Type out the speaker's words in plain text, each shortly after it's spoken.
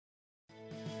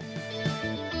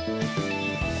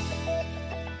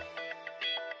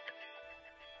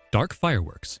Dark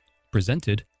Fireworks,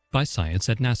 presented by Science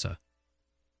at NASA.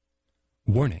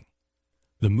 Warning: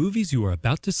 the movies you are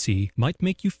about to see might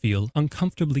make you feel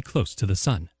uncomfortably close to the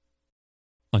Sun.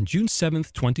 On June 7,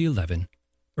 2011,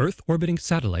 Earth-orbiting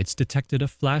satellites detected a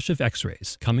flash of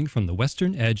X-rays coming from the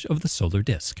western edge of the solar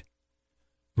disk.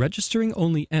 Registering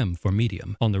only M for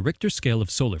medium on the Richter scale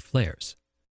of solar flares,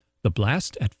 the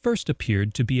blast at first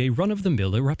appeared to be a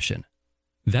run-of-the-mill eruption.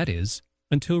 That is,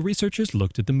 until researchers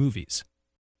looked at the movies.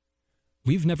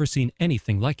 "We've never seen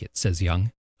anything like it," says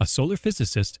Young, a solar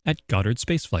physicist at Goddard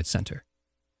Space Flight Center.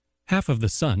 Half of the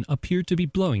Sun appeared to be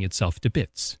blowing itself to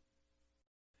bits.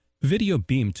 Video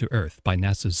beamed to Earth by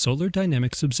NASA's Solar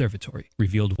Dynamics Observatory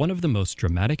revealed one of the most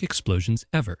dramatic explosions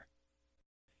ever.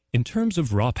 In terms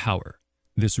of raw power,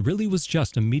 this really was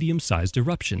just a medium-sized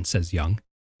eruption, says Young,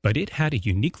 but it had a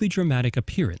uniquely dramatic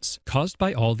appearance caused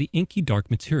by all the inky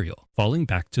dark material falling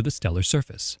back to the stellar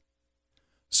surface.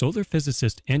 Solar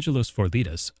physicist Angelos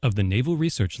Forlidas of the Naval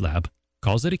Research Lab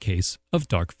calls it a case of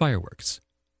dark fireworks.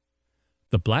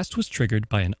 The blast was triggered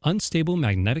by an unstable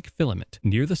magnetic filament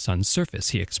near the Sun's surface,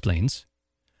 he explains.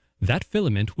 That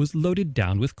filament was loaded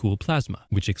down with cool plasma,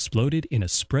 which exploded in a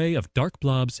spray of dark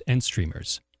blobs and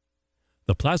streamers.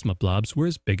 The plasma blobs were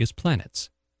as big as planets,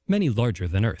 many larger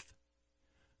than Earth.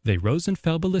 They rose and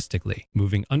fell ballistically,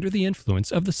 moving under the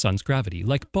influence of the Sun's gravity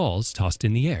like balls tossed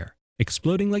in the air,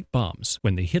 exploding like bombs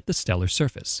when they hit the stellar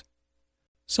surface.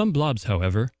 Some blobs,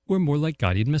 however, were more like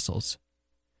guided missiles.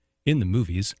 In the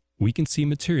movies, we can see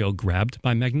material grabbed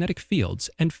by magnetic fields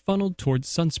and funneled towards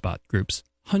sunspot groups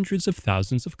hundreds of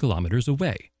thousands of kilometers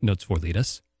away, notes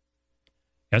Forlidas.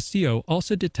 SDO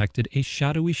also detected a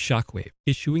shadowy shockwave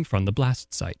issuing from the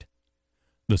blast site.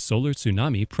 The solar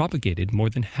tsunami propagated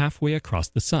more than halfway across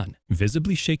the Sun,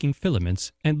 visibly shaking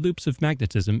filaments and loops of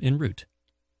magnetism en route.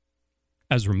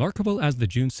 As remarkable as the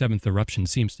June 7th eruption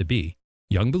seems to be,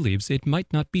 Young believes it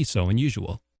might not be so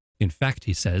unusual. In fact,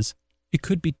 he says, it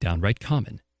could be downright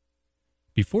common.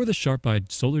 Before the Sharp-Eyed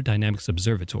Solar Dynamics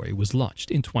Observatory was launched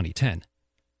in 2010,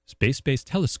 space-based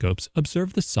telescopes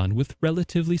observed the Sun with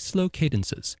relatively slow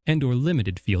cadences and/or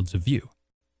limited fields of view.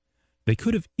 They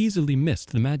could have easily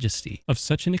missed the majesty of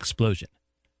such an explosion,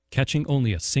 catching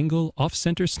only a single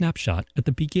off-center snapshot at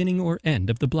the beginning or end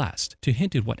of the blast to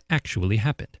hint at what actually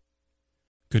happened.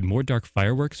 Could more dark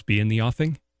fireworks be in the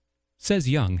offing? Says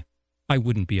Young, I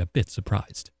wouldn't be a bit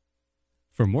surprised.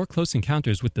 For more close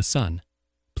encounters with the Sun,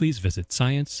 please visit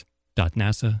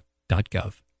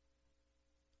science.nasa.gov.